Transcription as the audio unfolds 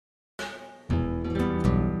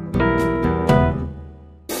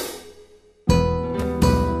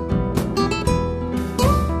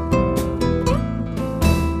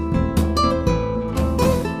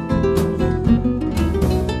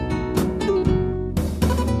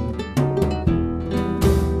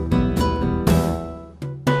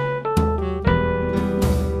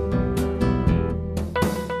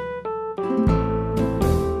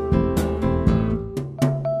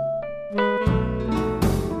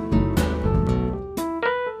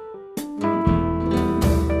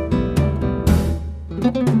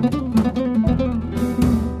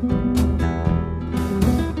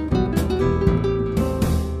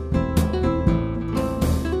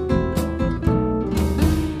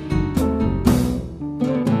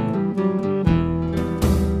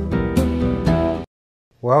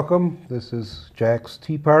Welcome. This is Jack's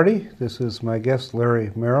Tea Party. This is my guest,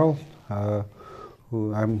 Larry Merrill,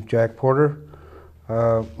 I'm Jack Porter.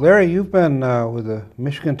 Larry, you've been with the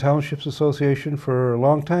Michigan Townships Association for a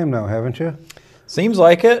long time now, haven't you? Seems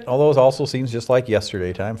like it, although it also seems just like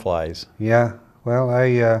yesterday. Time flies. Yeah. Well,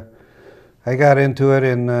 I got into it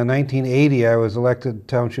in 1980. I was elected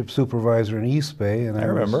township supervisor in East Bay, and I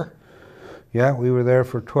remember. Yeah, we were there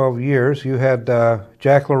for 12 years. You had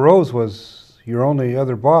Jack LaRose was your only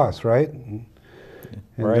other boss, right? And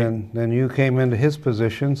right. Then you came into his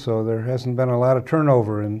position, so there hasn't been a lot of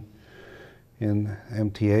turnover in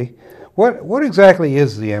MTA. What exactly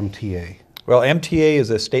is the MTA? Well, MTA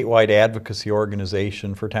is a statewide advocacy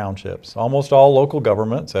organization for townships. Almost all local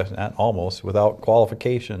governments, not almost, without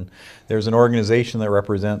qualification. There's an organization that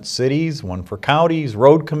represents cities, one for counties,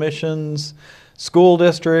 road commissions, school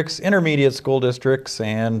districts, intermediate school districts,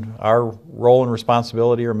 and our role and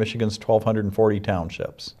responsibility are Michigan's 1,240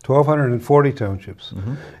 townships. 1,240 townships.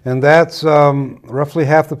 Mm-hmm. And that's roughly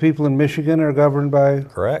half the people in Michigan are governed by?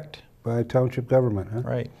 Correct. By township government, huh?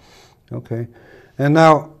 Right. Okay. And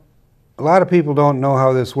now, a lot of people don't know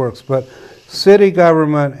how this works, but city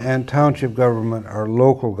government and township government are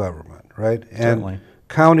local government, right? Certainly. And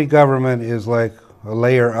county government is like a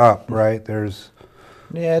layer up, right?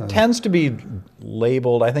 Yeah, it tends to be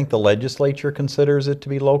labeled, I think the legislature considers it to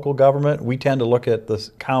be local government. We tend to look at the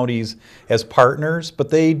counties as partners, but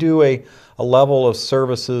they do a level of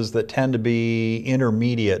services that tend to be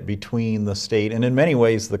intermediate between the state. And in many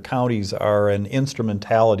ways, the counties are an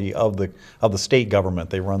instrumentality of the state government.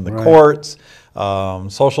 They run the courts,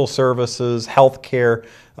 social services, health care.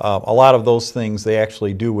 A lot of those things they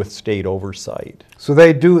actually do with state oversight. So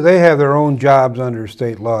they have their own jobs under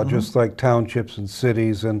state law, just like townships and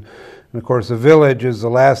cities, and of course the village is the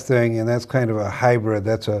last thing, and that's kind of a hybrid.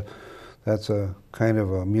 That's a kind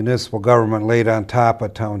of a municipal government laid on top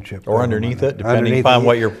of township. Or government. underneath it, depending upon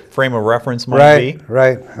what your frame of reference might be.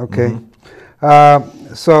 Right, okay.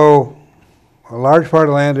 So a large part of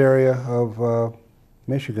the land area of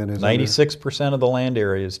Michigan is 96% of the land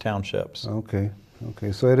area is townships. Okay,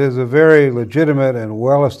 so it is a very legitimate and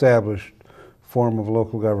well-established form of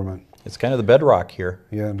local government. It's kind of the bedrock here.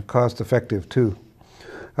 Yeah, and cost-effective too.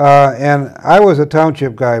 And I was a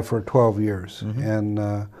township guy for 12 years, and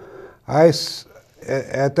at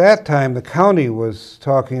that time the county was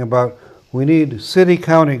talking about we need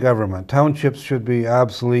city-county government. Townships should be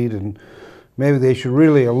obsolete, and maybe they should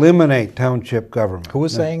really eliminate township government. Who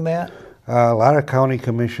was saying that? A lot of county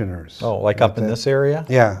commissioners. Oh, like up in this area?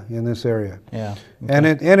 Yeah, in this area. Yeah. Okay. And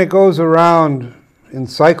it goes around in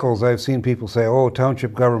cycles. I've seen people say, "Oh,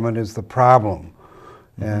 township government is the problem,"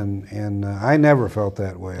 and I never felt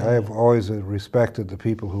that way. I have always respected the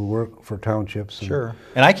people who work for townships. Sure.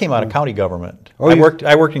 And I came out of county government. Oh,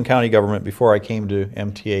 I worked in county government before I came to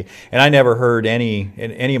MTA, and I never heard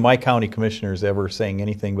any of my county commissioners ever saying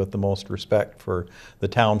anything but the most respect for the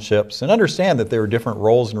townships, and understand that there are different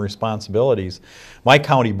roles and responsibilities. My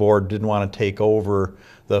county board didn't want to take over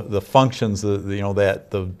the functions,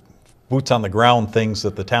 the boots on the ground things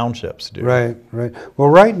that the townships do. Right. Well,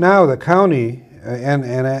 right now the county,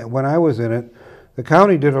 and when I was in it, the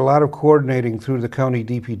county did a lot of coordinating through the county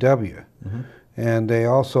DPW. And they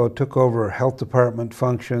also took over health department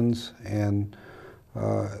functions, and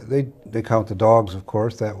they count the dogs, of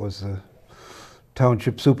course. That was the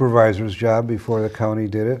township supervisor's job before the county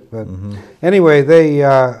did it. But anyway,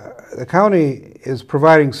 the county is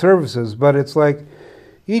providing services, but it's like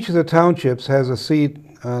each of the townships has a seat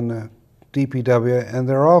on the DPW, and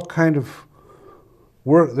they're all kind of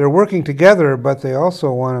they're working together, but they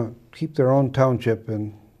also want to keep their own township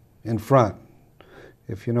in front,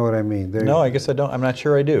 if you know what I mean. No, I guess I don't. I'm not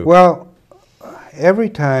sure I do. Well, every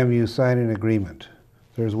time you sign an agreement,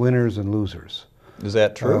 there's winners and losers. Is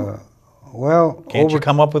that true? Well, can't you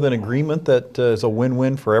come up with an agreement that is a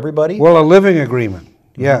win-win for everybody? Well, a living agreement.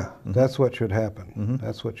 Yeah, that's what should happen.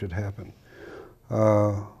 That's what should happen.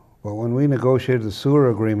 But when we negotiated the sewer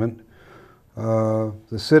agreement,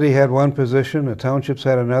 the city had one position, the townships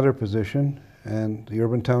had another position, and the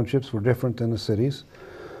urban townships were different than the cities.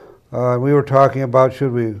 We were talking about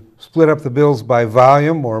should we split up the bills by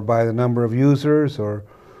volume or by the number of users or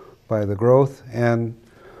by the growth, and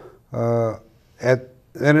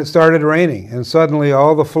then it started raining, and suddenly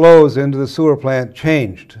all the flows into the sewer plant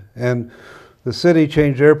changed, and the city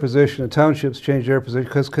changed their position, the townships changed their position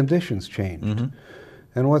because conditions changed.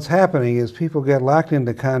 And what's happening is people get locked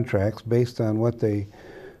into contracts based on what the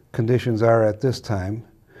conditions are at this time,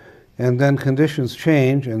 and then conditions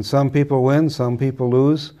change, and some people win, some people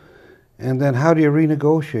lose, and then how do you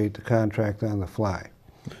renegotiate the contract on the fly?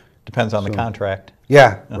 Depends on the contract.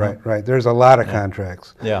 Yeah, right. There's a lot of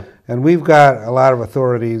contracts. Yeah. And we've got a lot of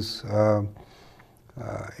authorities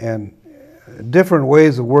and different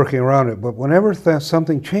ways of working around it. But whenever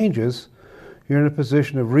something changes, you're in a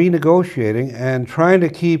position of renegotiating and trying to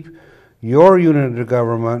keep your unit of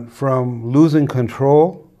government from losing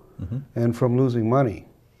control and from losing money.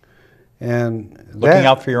 And looking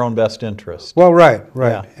out for your own best interest. Well, right.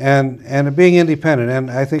 Yeah. And being independent.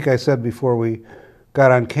 And I think I said before we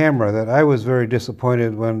got on camera that I was very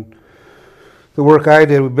disappointed when the work I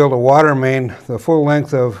did, we built a water main the full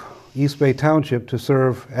length of East Bay Township to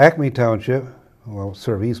serve Acme Township, well,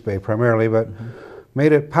 serve East Bay primarily, but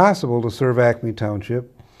made it possible to serve Acme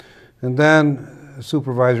Township. And then a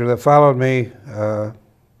supervisor that followed me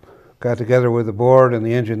got together with the board and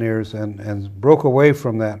the engineers and broke away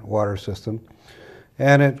from that water system.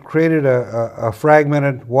 And it created a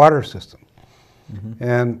fragmented water system.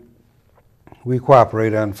 And we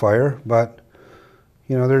cooperate on fire, but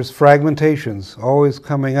you know, there's fragmentations always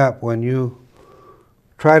coming up when you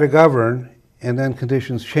try to govern and then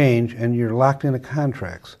conditions change and you're locked into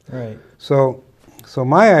contracts. Right. So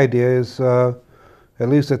my idea is, at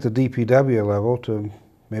least at the DPW level, to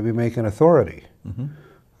maybe make an authority.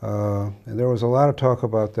 And there was a lot of talk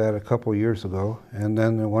about that a couple years ago, and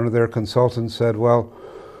then one of their consultants said, well,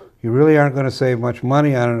 you really aren't going to save much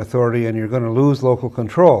money on an authority and you're going to lose local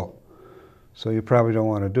control, so you probably don't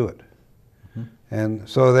want to do it. And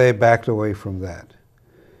so they backed away from that.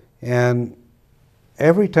 And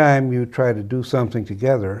every time you try to do something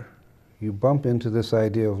together, you bump into this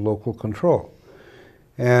idea of local control.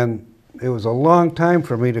 And it was a long time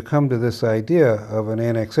for me to come to this idea of an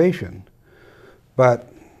annexation.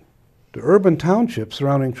 But the urban townships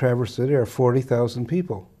surrounding Traverse City are 40,000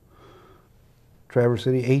 people. Traverse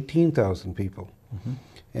City, 18,000 people.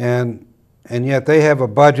 And yet they have a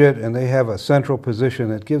budget and they have a central position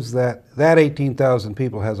that gives that 18,000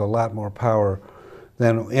 people has a lot more power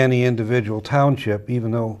than any individual township, even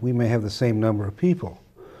though we may have the same number of people.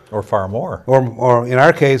 Or far more. Or in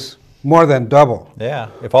our case, more than double. Yeah,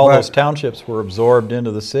 if all those townships were absorbed into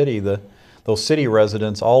the city, those city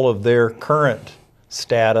residents, all of their current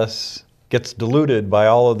status gets diluted by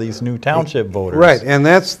all of these new township voters. Right, and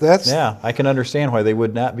that's yeah, I can understand why they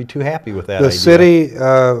would not be too happy with that the idea. City,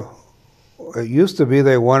 it used to be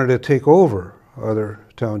they wanted to take over other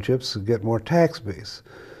townships to get more tax base.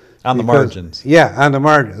 On the margins. Yeah, on the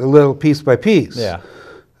margins, a little piece by piece. Yeah.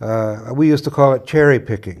 We used to call it cherry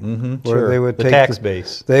picking. Where Sure. they would the take tax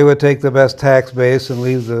base. They would take the best tax base and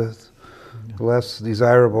leave the less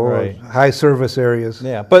desirable, Right. high service areas.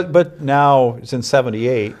 Yeah, but now, since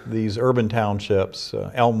 '78, these urban townships,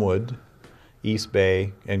 Elmwood, East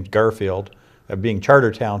Bay, and Garfield, being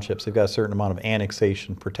charter townships, they've got a certain amount of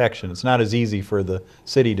annexation protection. It's not as easy for the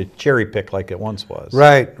city to cherry pick like it once was.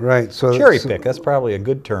 Right, right. So Cherry pick, that's probably a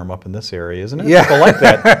good term up in this area, isn't it? Yeah. People like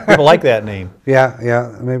that. People like that name.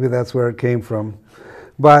 Yeah, maybe that's where it came from.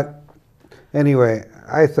 But anyway,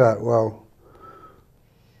 I thought, well,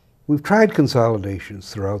 we've tried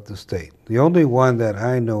consolidations throughout the state. The only one that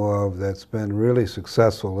I know of that's been really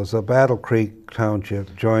successful is a Battle Creek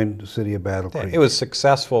Township joined the city of Battle Creek. It was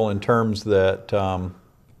successful in terms that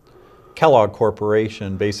Kellogg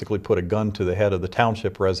Corporation basically put a gun to the head of the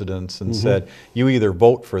township residents and said, you either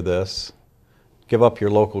vote for this, give up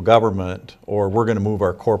your local government, or we're going to move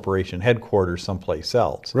our corporation headquarters someplace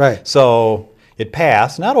else. Right. So it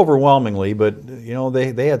passed, not overwhelmingly, but you know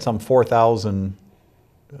they had some 4,000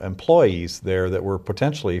 employees there that were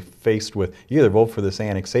potentially faced with, you either vote for this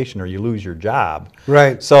annexation or you lose your job.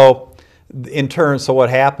 Right. So in turn, so what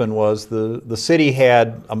happened was the city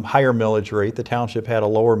had a higher millage rate, the township had a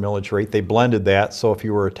lower millage rate. They blended that, so if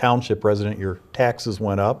you were a township resident, your taxes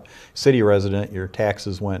went up. City resident, your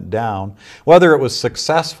taxes went down. Whether it was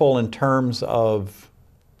successful in terms of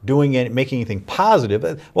doing it, making anything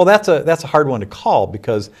positive, well, that's a hard one to call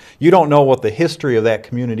because you don't know what the history of that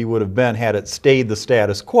community would have been had it stayed the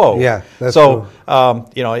status quo. Yeah, that's so true.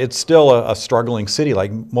 you know, it's still a struggling city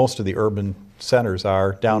like most of the urban centers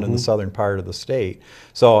are down in the southern part of the state.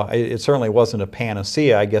 So it certainly wasn't a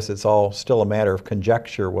panacea. I guess it's all still a matter of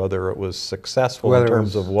conjecture whether it was successful in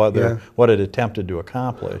terms of what it attempted to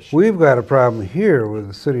accomplish. We've got a problem here with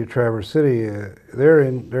the city of Traverse City.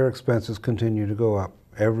 Their expenses continue to go up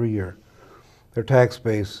every year. Their tax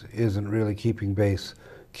base isn't really keeping pace.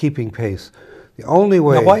 The only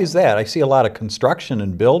way... Now, why is that? I see a lot of construction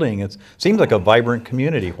and building. It seems like a vibrant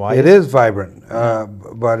community. Why? It is vibrant,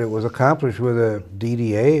 but it was accomplished with a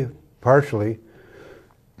DDA, partially.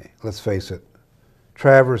 Let's face it,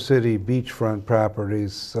 Traverse City beachfront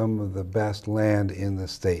properties, some of the best land in the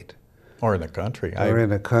state. Or in the country. Or in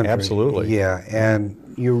the country. Absolutely. Yeah,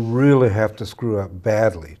 and you really have to screw up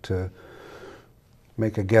badly to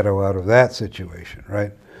make a ghetto out of that situation,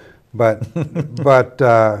 right? But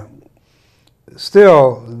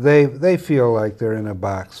still, they feel like they're in a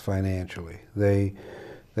box financially. They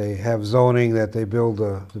have zoning that they build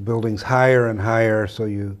the buildings higher and higher, so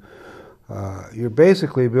you're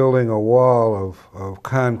basically building a wall of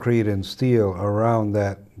concrete and steel around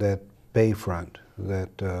that bayfront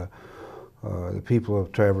that the people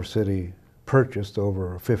of Traverse City purchased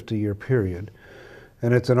over a 50-year period.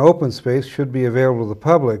 And it's an open space, should be available to the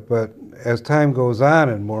public, but as time goes on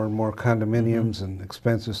and more condominiums and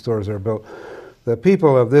expensive stores are built, the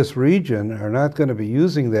people of this region are not going to be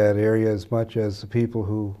using that area as much as the people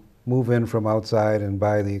who move in from outside and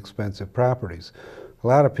buy the expensive properties. A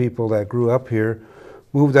lot of people that grew up here,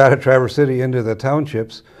 moved out of Traverse City into the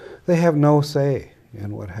townships, they have no say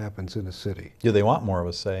in what happens in the city. Do they want more of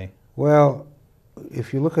a say? Well,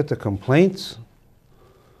 if you look at the complaints,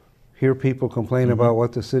 hear people complain about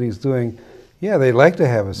what the city's doing, yeah, they'd like to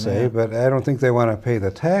have a say, but I don't think they want to pay the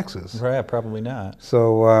taxes. Right, probably not.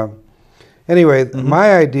 So anyway,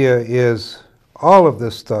 my idea is all of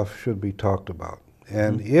this stuff should be talked about.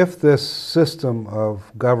 And if this system of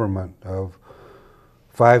government, of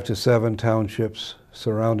 5 to 7 townships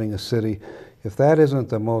surrounding a city, if that isn't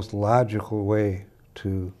the most logical way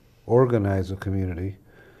to organize a community,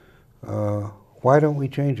 why don't we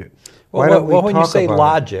change it? Why don't we when you talk say about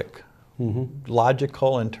logic,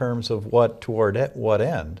 logical in terms of what toward what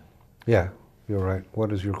end? Yeah, you're right.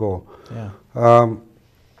 What is your goal? Yeah.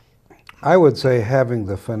 I would say having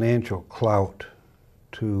the financial clout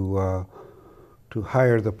to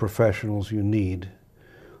hire the professionals you need.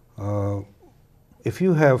 If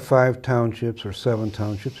you have 5 townships or 7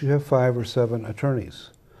 townships, you have 5 or 7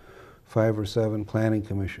 attorneys, 5 or 7 planning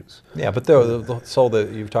commissions. Yeah, but so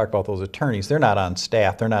that you've talked about those attorneys, they're not on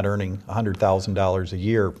staff. They're not earning $100,000 a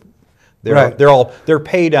year. They're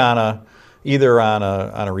paid on either on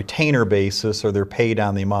a retainer basis, or they're paid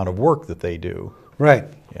on the amount of work that they do. Right.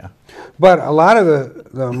 Yeah. But a lot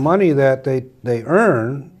of the money that they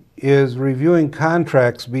earn is reviewing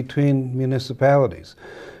contracts between municipalities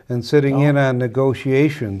and sitting in on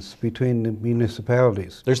negotiations between the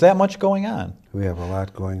municipalities. There's that much going on. We have a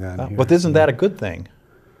lot going on here. But isn't that a good thing?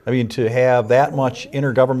 I mean, to have that much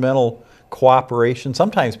intergovernmental cooperation.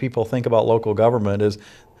 Sometimes people think about local government as,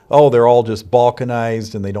 oh, they're all just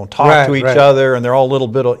balkanized and they don't talk to each other and they're all little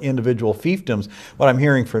bit of individual fiefdoms. What I'm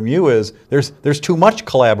hearing from you is there's too much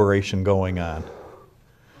collaboration going on.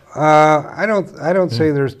 I don't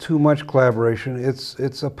say there's too much collaboration.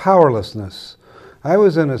 It's a powerlessness. I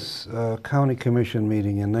was in a county commission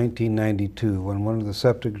meeting in 1992 when one of the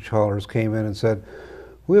septic haulers came in and said,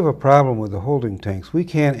 we have a problem with the holding tanks. We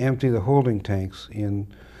can't empty the holding tanks in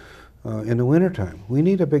the wintertime. We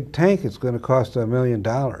need a big tank. It's going to cost $1 million.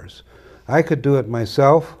 I could do it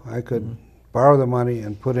myself. I could borrow the money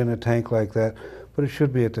and put in a tank like that, but it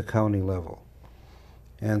should be at the county level.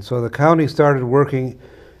 And so the county started working,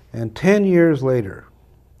 and 10 years later,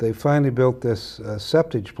 they finally built this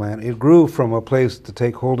septage plant. It grew from a place to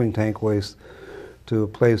take holding tank waste to a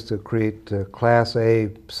place to create Class A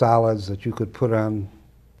solids that you could put on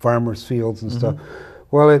farmers' fields and stuff.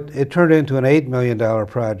 Well, it turned into an $8 million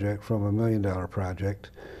project from a $1 million project.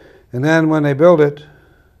 And then when they built it,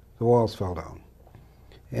 the walls fell down.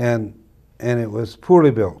 And it was poorly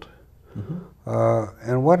built.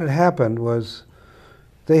 And what had happened was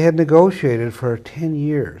they had negotiated for 10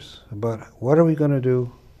 years about what are we going to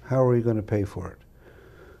do, how are we going to pay for it.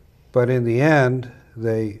 But in the end,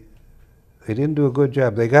 they didn't do a good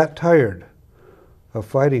job. They got tired of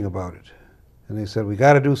fighting about it. And they said, we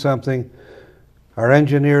got to do something. Our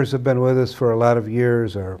engineers have been with us for a lot of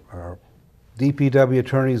years. Our DPW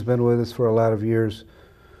attorney's been with us for a lot of years.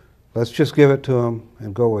 Let's just give it to them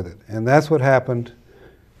and go with it. And that's what happened.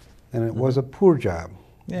 And it was a poor job.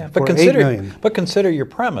 Yeah, but consider your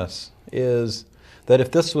premise is that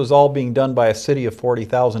if this was all being done by a city of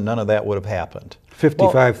 40,000, none of that would have happened.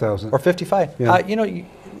 55,000. Or 55. Yeah. You know,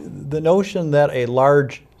 the notion that a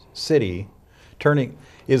large city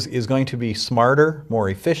is going to be smarter, more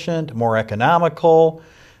efficient, more economical,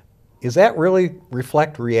 is that really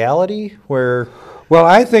reflect reality? Well,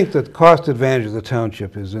 I think the cost advantage of the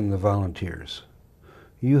township is in the volunteers.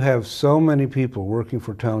 You have so many people working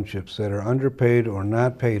for townships that are underpaid or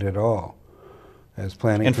not paid at all as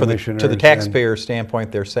planning commissioners. To the taxpayer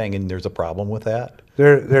standpoint, they're saying, and there's a problem with that?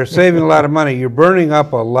 They're saving a lot of money. You're burning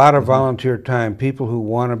up a lot of volunteer time, people who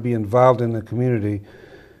want to be involved in the community,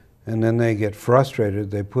 and then they get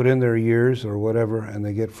frustrated. They put in their years or whatever, and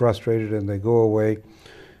they get frustrated and they go away.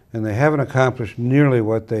 and they haven't accomplished nearly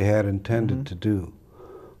what they had intended to do.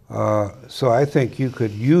 So I think you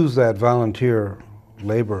could use that volunteer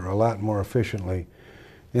labor a lot more efficiently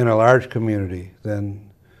in a large community than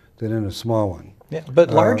in a small one. Yeah,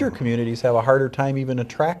 but larger communities have a harder time even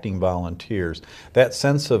attracting volunteers. That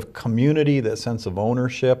sense of community, that sense of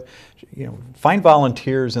ownership. Find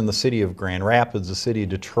volunteers in the city of Grand Rapids, the city of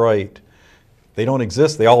Detroit. They don't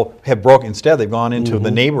exist. They all have broken. Instead, they've gone into the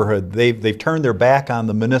neighborhood. They've turned their back on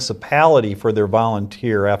the municipality for their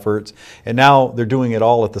volunteer efforts, and now they're doing it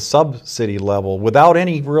all at the sub-city level without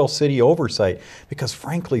any real city oversight. Because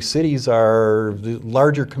frankly, cities are, the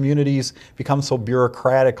larger communities become so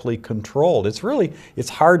bureaucratically controlled. It's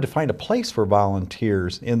hard to find a place for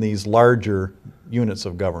volunteers in these larger units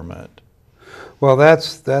of government. Well,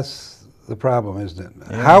 that's the problem, isn't it?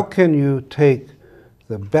 Yeah. How can you take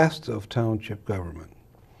the best of township government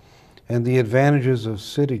and the advantages of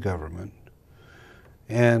city government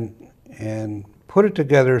and put it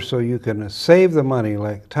together so you can save the money,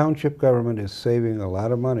 like township government is saving a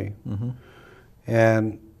lot of money,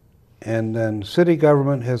 and then city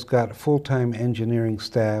government has got full-time engineering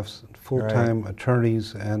staffs, full-time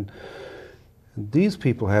attorneys, and these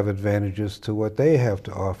people have advantages to what they have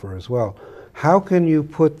to offer as well. How can you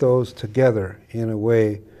put those together in a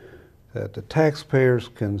way that the taxpayers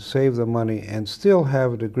can save the money and still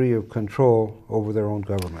have a degree of control over their own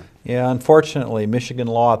government? Yeah, unfortunately, Michigan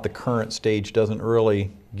law at the current stage doesn't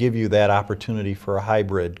really give you that opportunity for a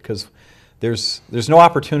hybrid, because there's no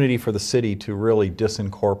opportunity for the city to really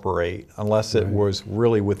disincorporate unless it was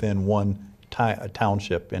really within one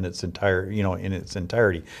township in its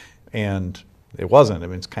entirety, and it wasn't. I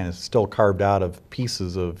mean, it's kind of still carved out of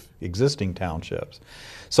pieces of existing townships.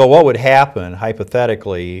 So what would happen,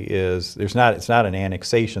 hypothetically, is it's not an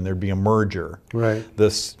annexation, there'd be a merger. Right.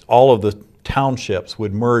 All of the townships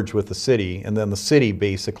would merge with the city, and then the city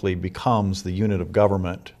basically becomes the unit of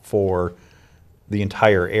government for the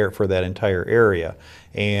that entire area.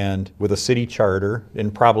 And with a city charter,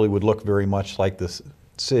 and probably would look very much like this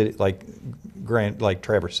city, like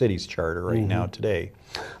Traverse City's charter right now today.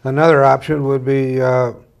 Another option would be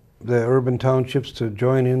the urban townships to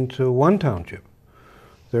join into one township.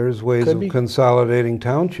 There's ways of consolidating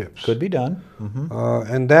townships. Could be done.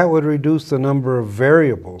 And that would reduce the number of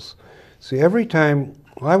variables. See, every time,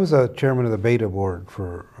 I was a chairman of the Beta Board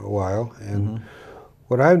for a while, and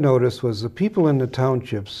what I've noticed was the people in the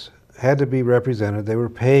townships had to be represented. They were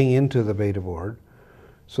paying into the Beta Board,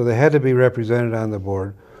 so they had to be represented on the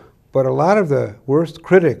board. But a lot of the worst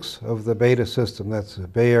critics of the Beta system, that's the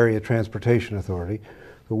Bay Area Transportation Authority,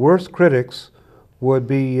 the worst critics would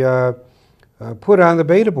be put on the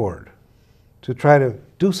Beta Board to try to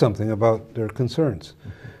do something about their concerns.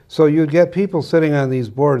 So you'd get people sitting on these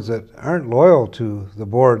boards that aren't loyal to the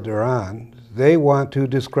board they're on. They want to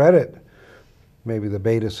discredit maybe the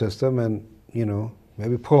Beta system and,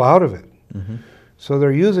 maybe pull out of it. So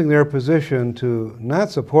they're using their position to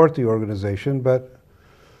not support the organization, but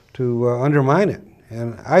to undermine it.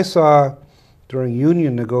 And I saw during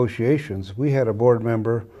union negotiations, we had a board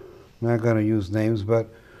member, I'm not going to use names, but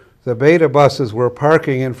the Beta buses were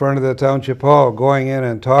parking in front of the township hall, going in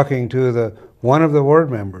and talking to one of the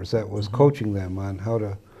board members that was coaching them on how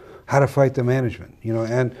to fight the management.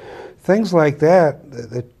 And things like that.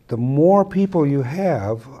 The more people you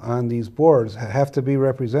have on these boards have to be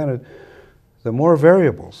represented, the more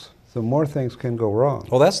variables, the more things can go wrong.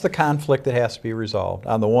 Well, that's the conflict that has to be resolved.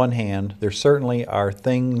 On the one hand, there certainly are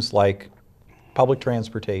things like public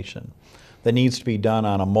transportation that needs to be done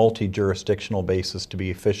on a multi-jurisdictional basis to be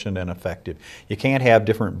efficient and effective. You can't have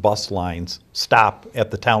different bus lines stop at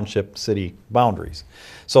the township city boundaries.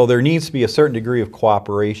 So there needs to be a certain degree of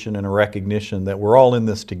cooperation and a recognition that we're all in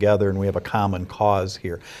this together and we have a common cause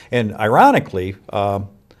here. And ironically,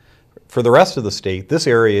 for the rest of the state, this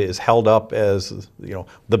area is held up as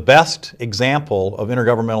the best example of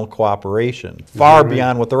intergovernmental cooperation, far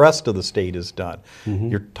beyond what the rest of the state has done.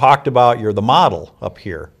 You're talked about, you're the model up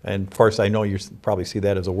here. And of course, I know you probably see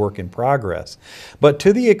that as a work in progress. But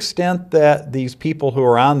to the extent that these people who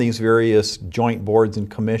are on these various joint boards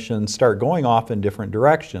and commissions start going off in different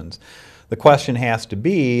directions, the question has to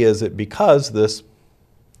be, is it because this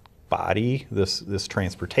body, this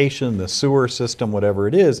transportation, this sewer system, whatever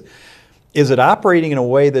it is it operating in a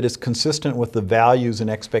way that is consistent with the values and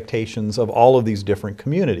expectations of all of these different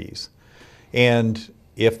communities? And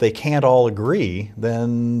if they can't all agree,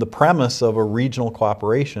 then the premise of a regional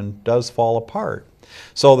cooperation does fall apart.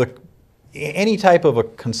 So any type of a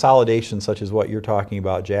consolidation such as what you're talking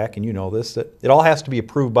about, Jack, and you know this, that it all has to be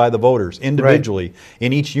approved by the voters individually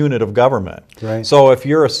in each unit of government. Right. So if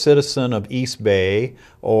you're a citizen of East Bay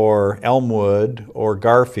or Elmwood or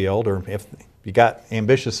Garfield, or if you got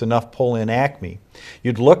ambitious enough, pull in Acme,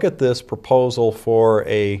 you'd look at this proposal for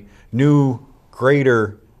a new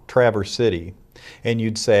greater Traverse City, and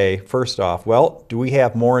you'd say, first off, well, do we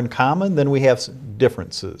have more in common than we have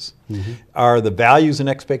differences? Mm-hmm. Are the values and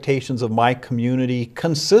expectations of my community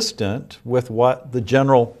consistent with what the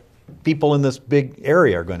general people in this big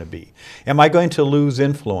area are going to be? Am I going to lose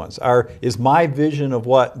influence? Is my vision of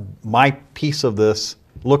what my piece of this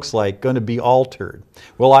looks like going to be altered?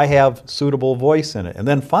 Will I have suitable voice in it? And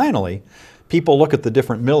then finally, people look at the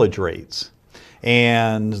different millage rates.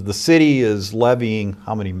 And the city is levying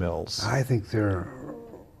how many mills? I think they're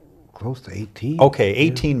close to 18. Okay,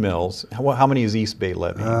 18 mills. How many is East Bay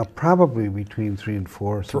levying? Probably between 3 and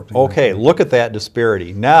 4. Something okay, like that. Look at that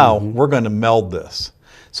disparity. Now we're going to meld this.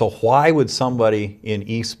 So why would somebody in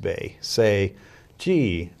East Bay say,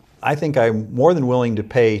 gee, I think I'm more than willing to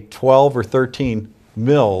pay 12 or 13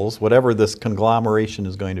 mills, whatever this conglomeration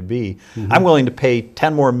is going to be. I'm willing to pay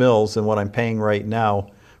 10 more mills than what I'm paying right now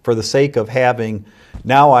for the sake of having,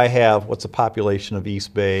 now I have, what's the population of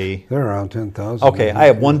East Bay? They're around 10,000. Okay, I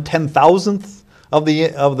have 1/10,000th of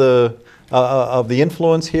the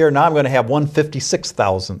influence here. Now I'm going to have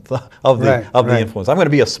 1/56,000th of the influence. I'm going to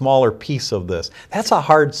be a smaller piece of this. That's a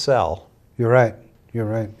hard sell. You're right. You're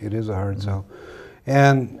right. It is a hard sell,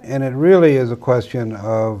 and it really is a question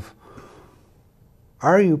of,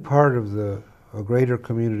 are you part of a greater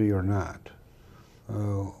community or not?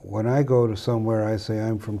 When I go to somewhere, I say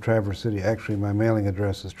I'm from Traverse City. Actually, my mailing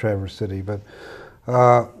address is Traverse City, but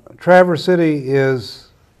Traverse City is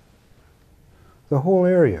the whole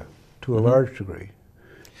area to a large degree.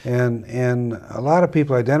 And a lot of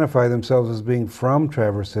people identify themselves as being from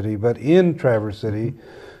Traverse City, but in Traverse City,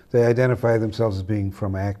 they identify themselves as being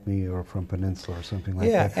from Acme or from Peninsula or something like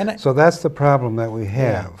that. And so that's the problem that we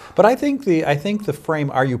have. Yeah. But I think the frame,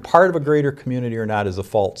 are you part of a greater community or not, is a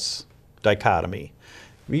false dichotomy.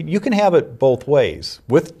 You can have it both ways,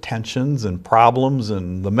 with tensions and problems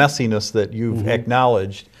and the messiness that you've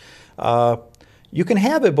acknowledged. You can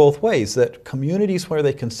have it both ways, that communities where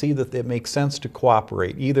they can see that it makes sense to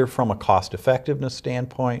cooperate, either from a cost effectiveness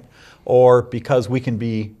standpoint or because we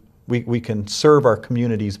can serve our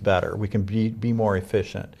communities better, we can be more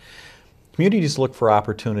efficient. Communities look for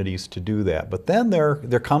opportunities to do that, but then there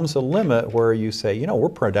comes a limit where you say, you know,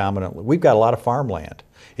 we've got a lot of farmland.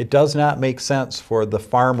 It does not make sense for the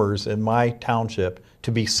farmers in my township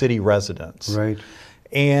to be city residents. Right.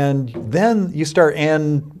 And then you start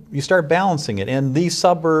balancing it. And these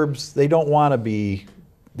suburbs, they don't want to be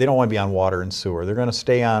on water and sewer. They're going to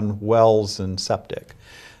stay on wells and septic.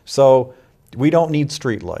 So we don't need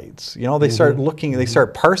streetlights. You know, they start looking, they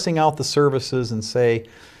start parsing out the services and say,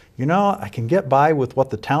 you know, I can get by with what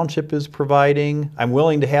the township is providing. I'm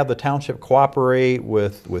willing to have the township cooperate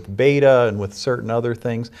with Beta and with certain other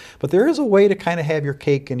things. But there is a way to kind of have your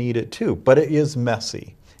cake and eat it too. But it is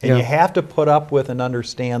messy. And you have to put up with and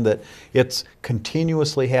understand that it's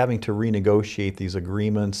continuously having to renegotiate these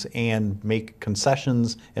agreements and make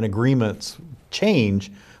concessions and agreements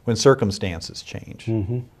change when circumstances change.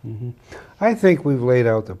 I think we've laid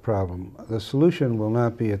out the problem. The solution will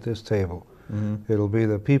not be at this table. It'll be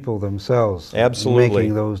the people themselves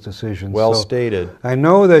making those decisions. Well stated. I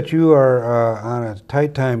know that you are on a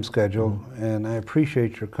tight time schedule, and I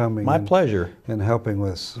appreciate your coming. My pleasure. And helping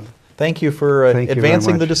with us. Thank you for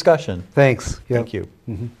advancing the discussion. Thanks. Yep. Thank you.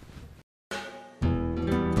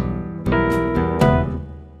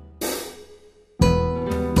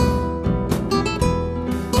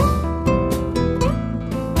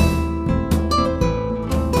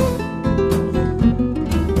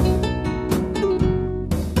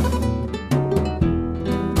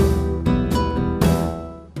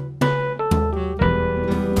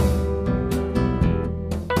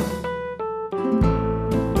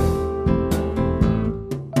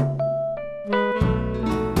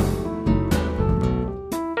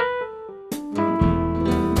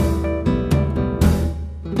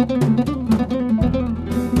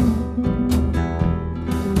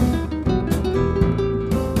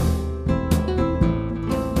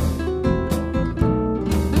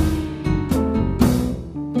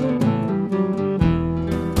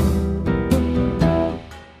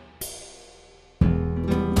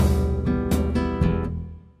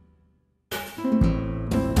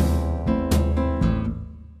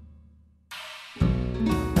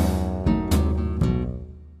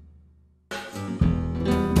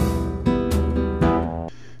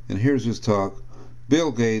 Here's his talk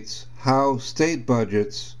Bill Gates how state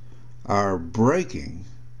budgets are breaking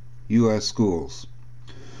U.S. schools.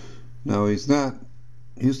 Now he's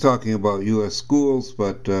talking about U.S. schools,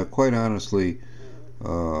 but quite honestly,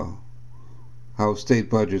 how state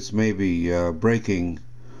budgets may be breaking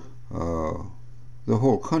the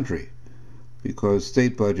whole country, because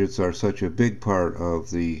state budgets are such a big part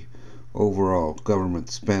of the overall government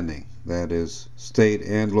spending, that is, state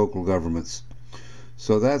and local governments.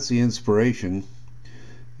 So that's the inspiration,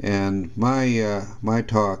 and my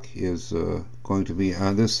talk is going to be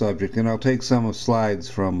on this subject, and I'll take some slides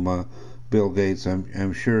from Bill Gates.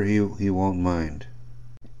 I'm sure he won't mind.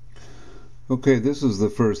 Okay, this is the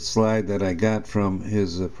first slide that I got from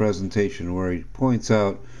his presentation, where he points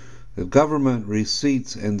out that government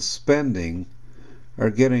receipts and spending are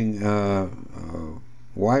getting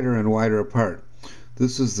wider and wider apart.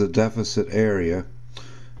 This is the deficit area,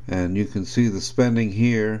 and you can see the spending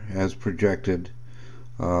here as projected,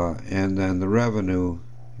 and then the revenue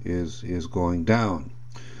is going down.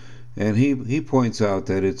 And he points out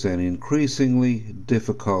that it's an increasingly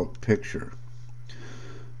difficult picture.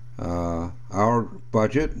 Our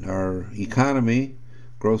budget, our economy,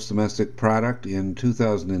 gross domestic product in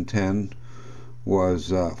 2010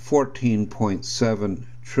 was $14.7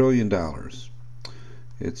 trillion.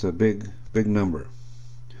 It's a big number.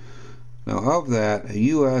 Now, of that,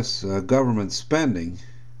 U.S. government spending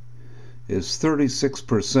is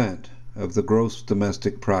 36% of the gross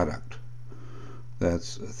domestic product.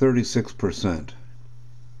 That's 36%.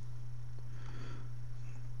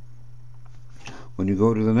 When you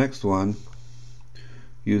go to the next one,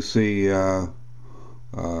 you see the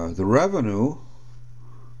revenue.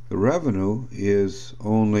 The revenue is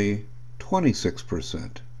only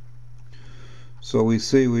 26%. So we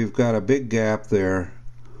see we've got a big gap there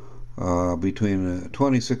between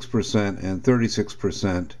 26% and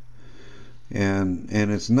 36%, and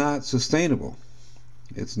it's not sustainable.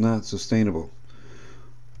 It's not sustainable.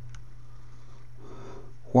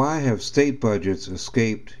 Why have state budgets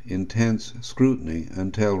escaped intense scrutiny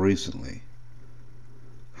until recently?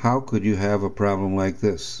 How could you have a problem like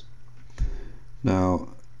this? Now,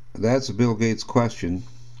 that's a Bill Gates question,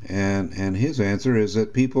 and his answer is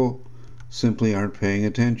that people simply aren't paying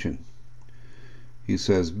attention. He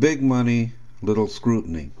says, big money, little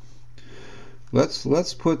scrutiny.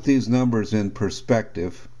 Let's put these numbers in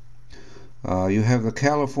perspective. You have the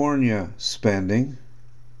California spending,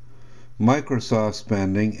 Microsoft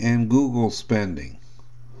spending, and Google spending.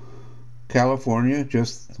 California,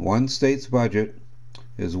 just one state's budget,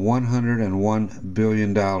 is $101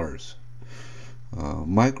 billion.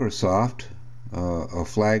 Microsoft, a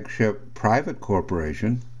flagship private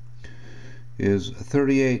corporation, is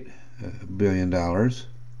 $38 billion,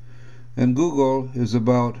 and Google is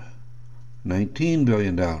about $19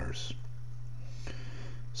 billion.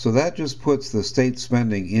 So that just puts the state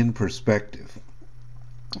spending in perspective.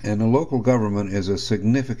 And the local government is a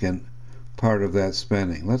significant part of that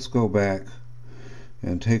spending. Let's go back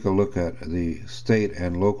and take a look at the state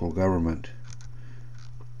and local government.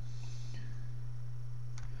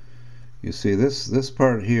 You see, this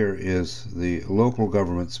part here is the local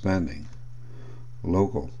government spending.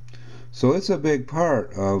 Local. So it's a big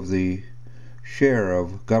part of the share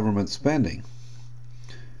of government spending.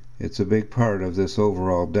 It's a big part of this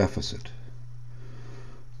overall deficit.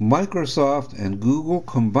 Microsoft and Google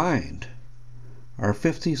combined are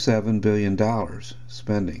 $57 billion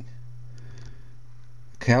spending.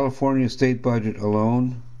 California state budget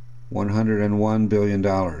alone, $101 billion.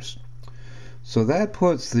 So that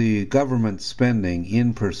puts the government spending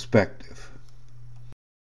in perspective.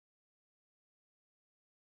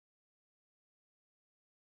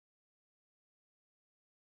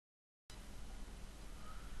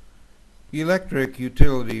 Electric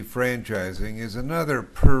utility franchising is another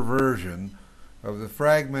perversion of the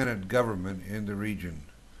fragmented government in the region.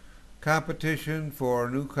 Competition for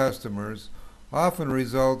new customers often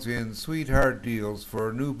results in sweetheart deals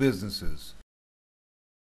for new businesses.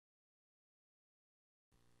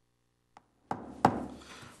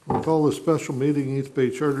 We'll call the special meeting East Bay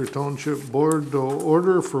Charter Township Board to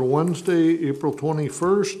order for Wednesday, April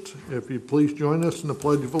 21st. If you please join us in the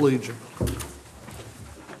Pledge of Allegiance.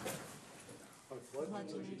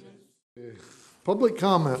 Public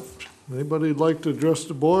comment. Anybody who'd like to address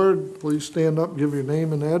the board, please stand up, give your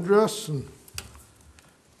name and address.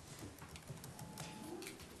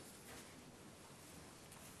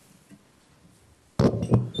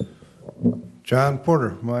 John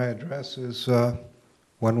Porter. My address is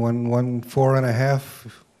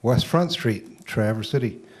 1114.5 West Front Street, Traverse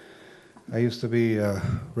City. I used to be a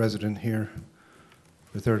resident here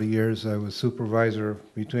for 30 years. I was supervisor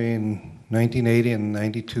between 1980 and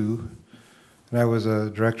 92. And I was a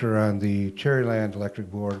director on the Cherryland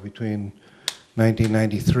Electric Board between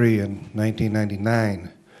 1993 and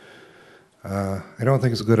 1999. I don't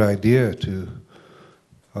think it's a good idea to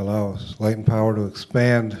allow Light and Power to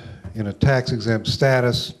expand in a tax-exempt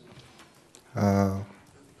status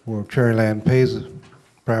where Cherryland pays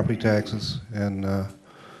property taxes, and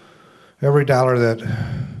every dollar that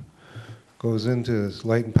goes into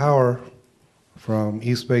Light and Power from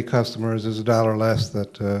East Bay customers is a dollar less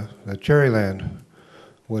that, that Cherryland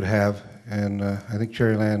would have, and I think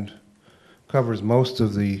Cherryland covers most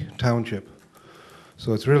of the township.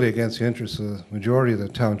 So it's really against the interests of the majority of the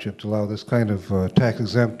township to allow this kind of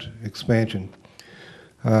tax-exempt expansion.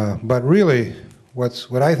 But really,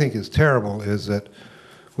 what I think is terrible is that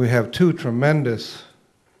we have two tremendous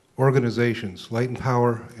organizations. Light and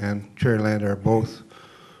Power and Cherryland are both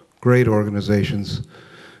great organizations,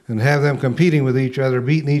 and have them competing with each other,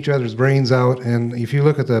 beating each other's brains out. And if you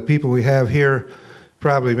look at the people we have here,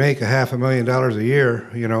 probably make $500,000 a year,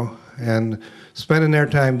 you know, and spending their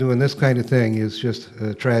time doing this kind of thing is just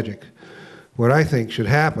tragic. What I think should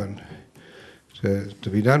happen to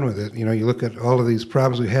be done with it, you know, you look at all of these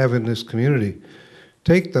problems we have in this community,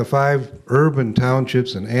 take the 5 urban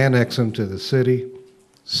townships and annex them to the city,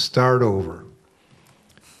 start over.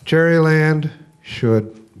 Cherryland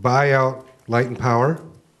should buy out Light and Power,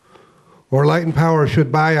 or Light and Power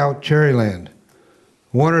should buy out Cherryland,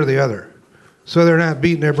 one or the other, so they're not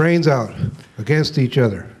beating their brains out against each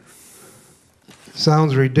other.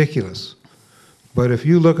 Sounds ridiculous, but if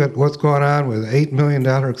you look at what's going on with $8 million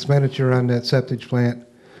expenditure on that septic plant,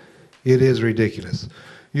 it is ridiculous.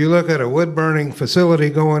 You look at a wood-burning facility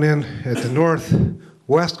going in at the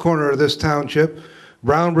northwest corner of this township,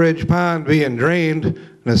 Brown Bridge Pond being drained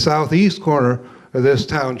in the southeast corner of this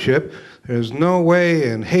township. There's no way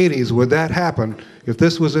in Hades would that happen if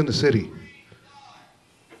this was in the city.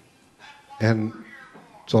 And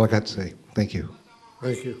that's all I got to say. Thank you.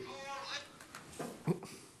 Thank you.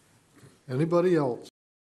 Anybody else?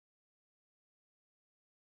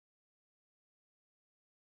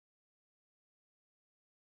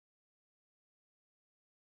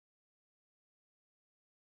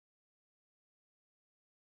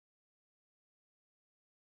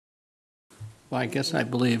 Well, I guess I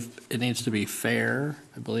believe it needs to be fair.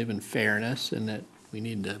 I believe in fairness and that we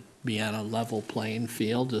need to be on a level playing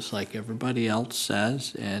field, just like everybody else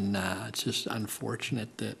says. And it's just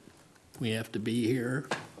unfortunate that we have to be here,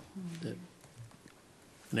 that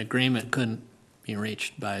an agreement couldn't be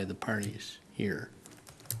reached by the parties here.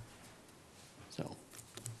 So.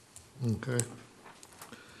 Okay.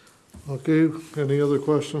 Okay, any other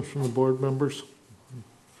questions from the board members?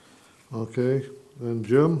 Okay. And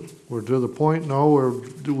Jim, we're to the point now where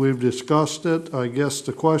we've discussed it. I guess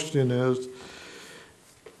the question is,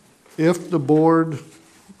 if the board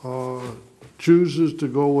chooses to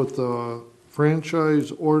go with the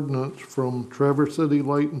franchise ordinance from Traverse City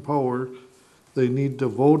Light and Power, they need to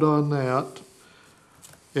vote on that.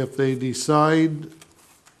 If they decide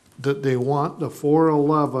that they want the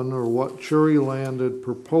 411 or what Cherryland had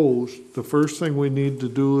proposed, the first thing we need to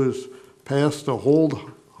do is pass the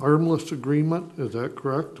hold harmless agreement, is that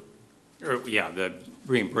correct? Yeah, the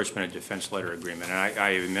reimbursement and defense letter agreement. And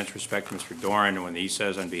I have immense respect to Mr. Doran when he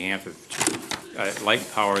says on behalf of Light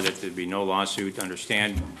and Power that there'd be no lawsuit.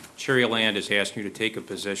 Understand, Cherryland is asking you to take a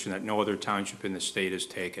position that no other township in the state has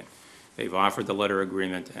taken. They've offered the letter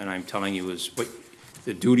agreement, and I'm telling you is what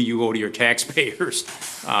the duty you owe to your taxpayers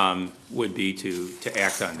would be to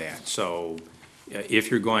act on that. So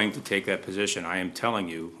if you're going to take that position, I am telling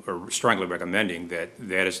you, or strongly recommending, that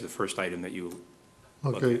that is the first item that you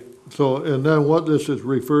look Okay, at. so, and then what this is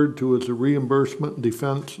referred to as a reimbursement and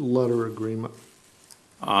defense letter agreement.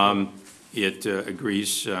 It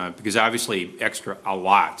agrees, because obviously a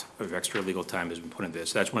lot of extra legal time has been put into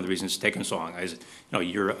this. That's one of the reasons it's taken so long. Is, you know,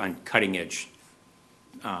 you're on cutting edge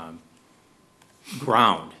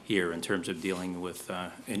ground here in terms of dealing with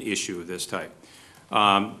an issue of this type.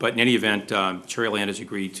 But in any event, Cherryland has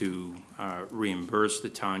agreed to reimburse the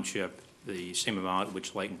township the same amount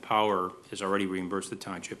which Light and Power has already reimbursed the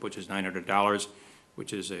township, which is $900,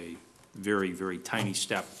 which is a very, very tiny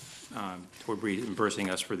step toward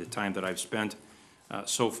reimbursing us for the time that I've spent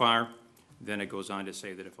so far. Then it goes on to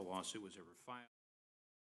say that if a lawsuit was ever filed.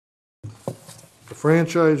 The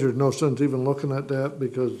franchise, there's no sense even looking at that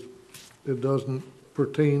because it doesn't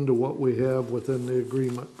pertain to what we have within the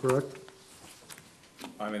agreement, correct?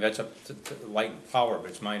 I mean, that's up to Light and Power,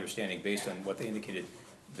 but it's my understanding, based on what they indicated,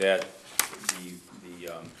 that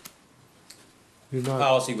You're not,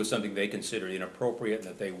 policy was something they considered inappropriate and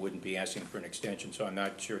that they wouldn't be asking for an extension, so I'm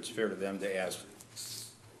not sure it's fair to them to ask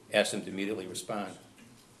them to immediately respond.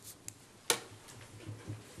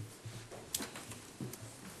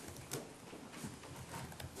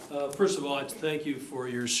 First of all, I'd thank you for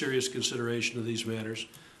your serious consideration of these matters,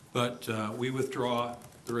 but we withdraw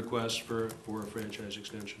the request for a franchise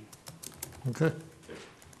extension. okay,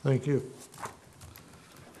 thank you.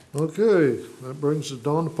 Okay, that brings us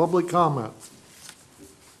down to public comment.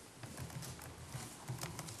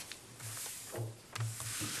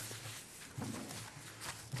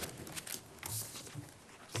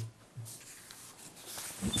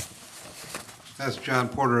 That's John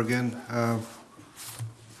Porter again.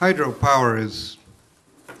 Hydropower is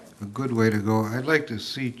a good way to go. I'd like to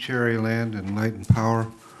see Cherryland and Light and Power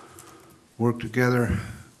work together.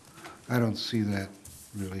 I don't see that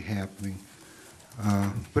really happening.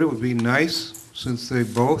 But it would be nice, since they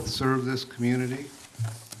both serve this community,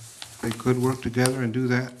 they could work together and do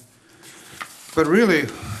that. But really,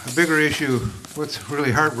 a bigger issue, what's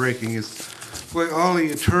really heartbreaking is, boy, all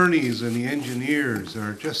the attorneys and the engineers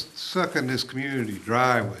are just sucking this community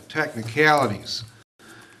dry with technicalities.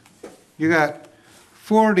 You got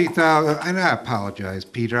 40,000, and I apologize,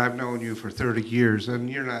 Peter, I've known you for 30 years, and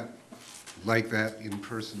you're not like that in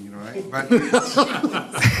person, you know, right? But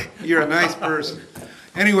you're a nice person.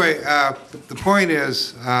 Anyway, the point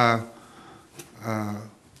is,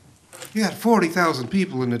 you got 40,000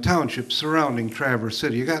 people in the township surrounding Traverse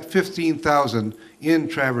City. You got 15,000 in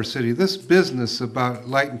Traverse City. This business about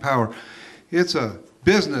Light and Power, it's a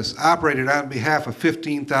business operated on behalf of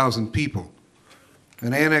 15,000 people.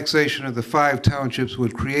 An annexation of the 5 townships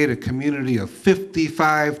would create a community of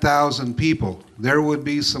 55,000 people. There would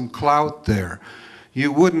be some clout there.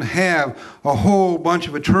 You wouldn't have a whole bunch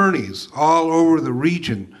of attorneys all over the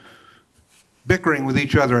region bickering with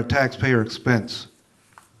each other at taxpayer expense.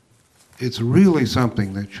 It's really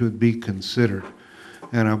something that should be considered.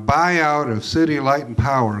 And a buyout of City Light and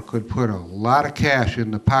Power could put a lot of cash in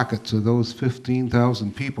the pockets of those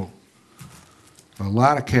 15,000 people. A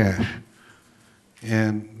lot of cash.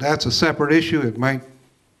 And that's a separate issue. It might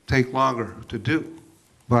take longer to do.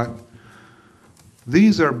 But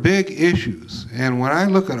these are big issues. And when I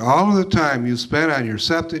look at all of the time you spent on your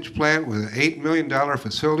septic plant with an $8 million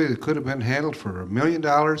facility that could have been handled for $1 million,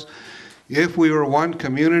 if we were one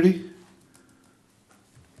community,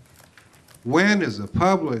 when is the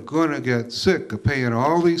public going to get sick of paying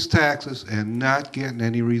all these taxes and not getting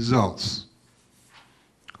any results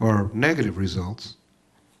or negative results?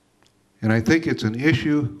 And I think it's an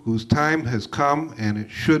issue whose time has come and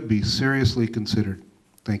it should be seriously considered.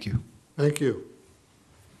 Thank you. Thank you.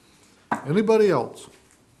 Anybody else?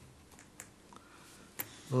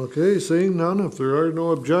 Okay, seeing none, if there are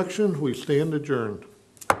no objections, we stand adjourned.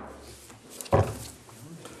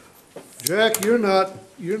 Jack, you're not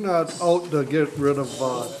out to get rid of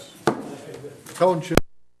township.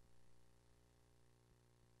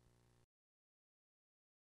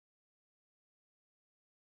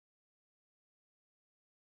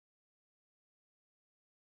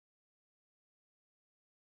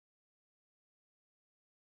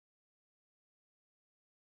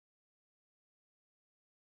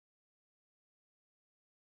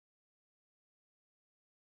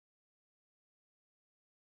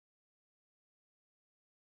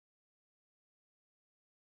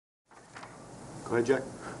 Go ahead, Jack.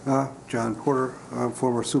 John Porter,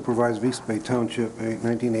 former supervisor of East Bay Township,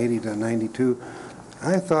 1980 to 92.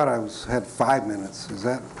 I thought I had 5 minutes. Is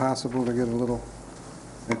that possible to get a little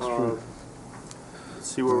extra?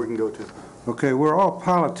 Let's see where we can go to. Okay, we're all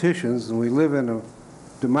politicians and we live in a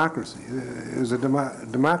democracy. As a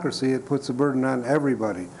democracy, it puts a burden on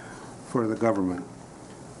everybody for the government.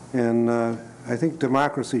 And I think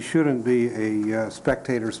democracy shouldn't be a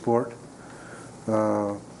spectator sport.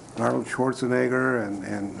 Arnold Schwarzenegger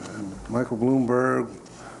and Michael Bloomberg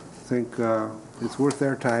think it's worth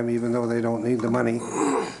their time even though they don't need the money.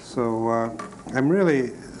 So I really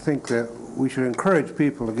think that we should encourage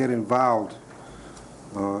people to get involved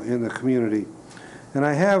in the community. And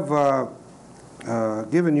I have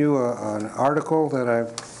given you an article that I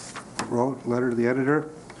wrote, letter to the editor.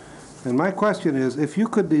 And my question is, if you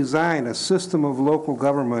could design a system of local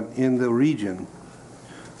government in the region,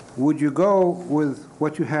 would you go with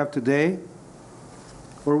what you have today,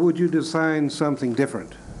 or would you design something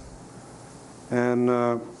different? And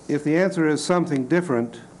if the answer is something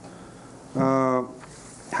different,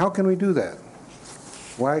 how can we do that?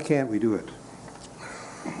 Why can't we do it?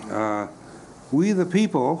 We, the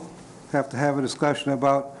people, have to have a discussion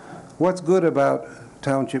about what's good about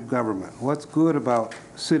township government, what's good about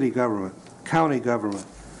city government, county government.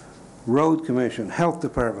 road commission, health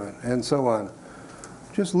department, and so on.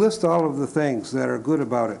 Just list all of the things that are good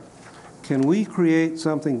about it. Can we create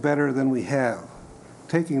something better than we have,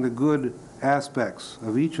 taking the good aspects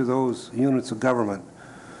of each of those units of government?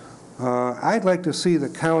 I'd like to see the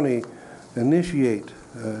county initiate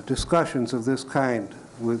discussions of this kind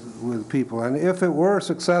with people. And if it were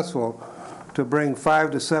successful to bring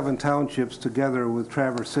 5 to 7 townships together with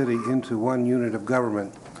Traverse City into one unit of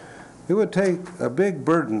government, it would take a big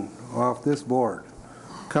burden off this board.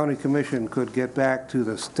 County Commission could get back to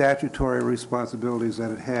the statutory responsibilities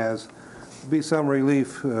that it has, be some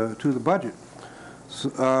relief to the budget.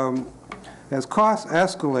 So, as costs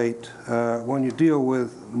escalate when you deal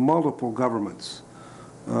with multiple governments,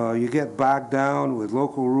 you get bogged down with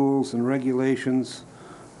local rules and regulations.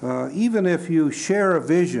 Even if you share a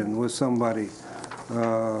vision with somebody,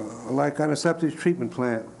 like on a septic treatment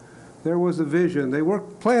plant, there was a vision. They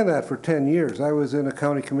planned that for 10 years. I was in a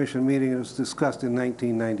county commission meeting. It was discussed in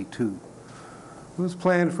 1992. It was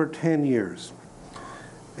planned for 10 years.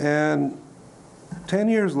 And 10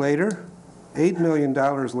 years later, $8 million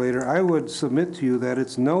later, I would submit to you that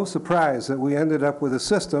it's no surprise that we ended up with a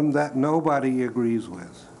system that nobody agrees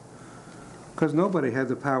with, because nobody had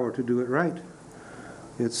the power to do it right.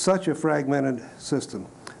 It's such a fragmented system.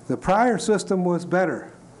 The prior system was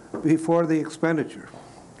better before the expenditure.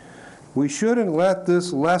 We shouldn't let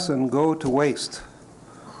this lesson go to waste.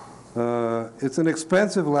 It's an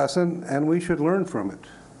expensive lesson, and we should learn from it.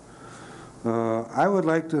 I would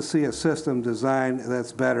like to see a system designed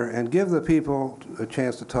that's better and give the people a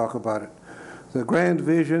chance to talk about it. The grand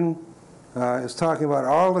vision is talking about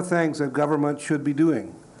all the things that government should be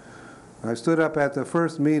doing. I stood up at the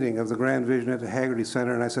first meeting of the grand vision at the Haggerty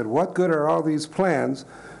Center, and I said, what good are all these plans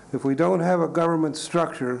if we don't have a government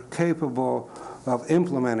structure capable of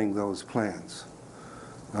implementing those plans?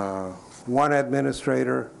 One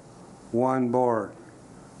administrator, one board,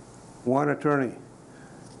 one attorney.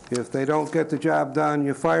 If they don't get the job done,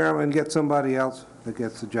 you fire them and get somebody else that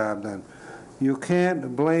gets the job done. You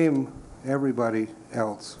can't blame everybody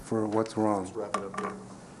else for what's wrong. Let's wrap it up here.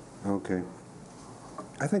 Okay.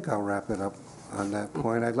 I think I'll wrap it up on that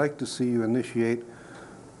point. I'd like to see you initiate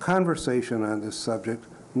conversation on this subject,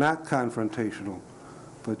 not confrontational,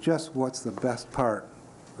 but just what's the best part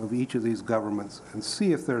of each of these governments, and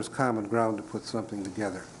see if there's common ground to put something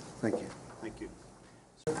together. Thank you. Thank you.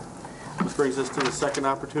 This brings us to the second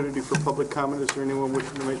opportunity for public comment. Is there anyone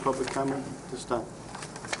wishing to make public comment at this time?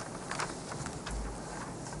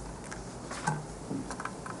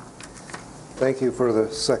 Thank you for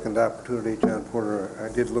the second opportunity, John Porter.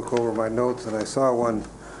 I did look over my notes, and I saw one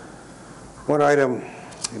item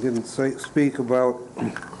I didn't speak about.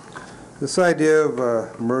 This idea of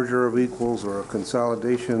a merger of equals or a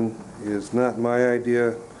consolidation is not my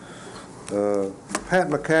idea. Pat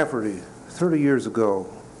McCafferty, 30 years ago,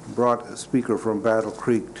 brought a speaker from Battle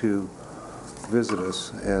Creek to visit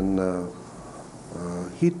us, and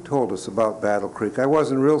he told us about Battle Creek. I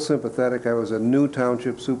wasn't real sympathetic. I was a new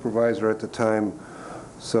township supervisor at the time,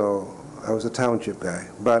 so I was a township guy.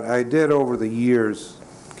 But I did, over the years,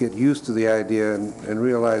 get used to the idea and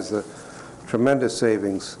realize the tremendous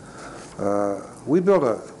savings. We built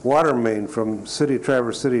a water main from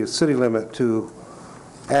Traverse City, city limit, to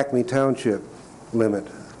Acme Township limit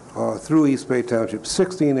through East Bay Township,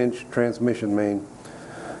 16-inch transmission main.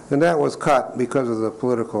 And that was cut because of the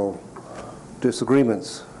political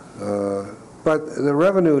disagreements. But the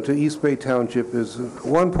revenue to East Bay Township is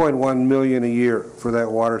 $1.1 million a year for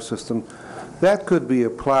that water system. That could be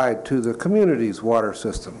applied to the community's water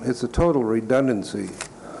system. It's a total redundancy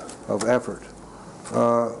of effort.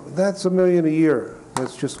 That's $1 million a year.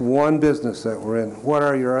 That's just one business that we're in. What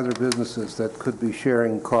are your other businesses that could be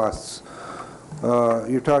sharing costs?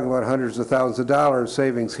 You're talking about hundreds of thousands of dollars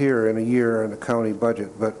savings here in a year in the county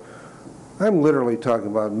budget, but I'm literally talking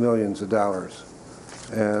about millions of dollars.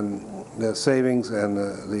 And the savings and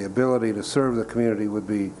the ability to serve the community would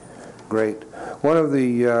be great. One of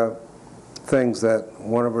the things that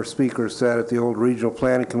one of our speakers said at the old Regional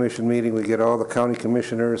Planning Commission meeting, we get all the county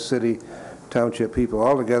commissioners, city, township people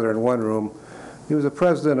all together in one room. He was the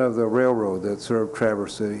president of the railroad that served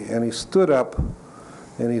Traverse City, and he stood up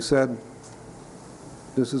and he said,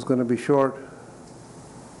 this is going to be short.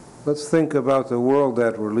 Let's think about the world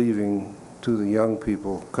that we're leaving to the young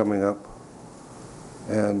people coming up.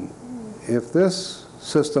 And if this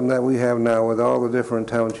system that we have now, with all the different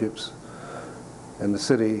townships and the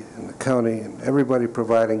city and the county and everybody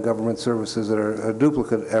providing government services that are a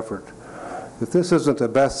duplicate effort, if this isn't the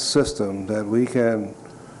best system that we can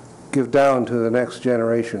give down to the next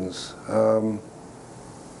generations,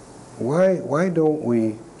 why don't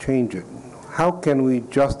we change it? how can we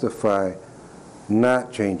justify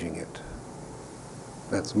not changing it?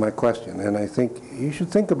 That's my question, and I think you should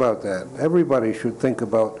think about that. Everybody should think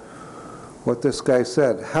about what this guy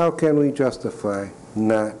said. How can we justify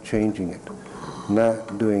not changing it,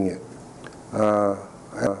 not doing it?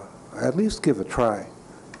 At least give a try.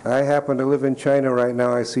 I happen to live in China right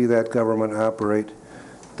now. I see that government operate.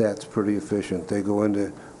 That's pretty efficient. They go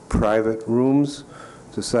into private rooms,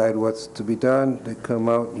 decide what's to be done. They come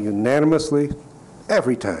out unanimously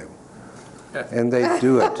every time. And they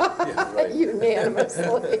do it.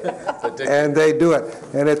 Unanimously. And they do it.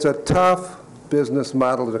 And it's a tough business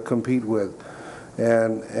model to compete with.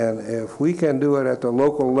 And if we can do it at the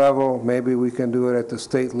local level, maybe we can do it at the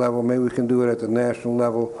state level, maybe we can do it at the national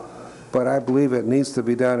level. But I believe it needs to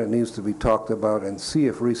be done, it needs to be talked about, and see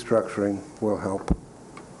if restructuring will help.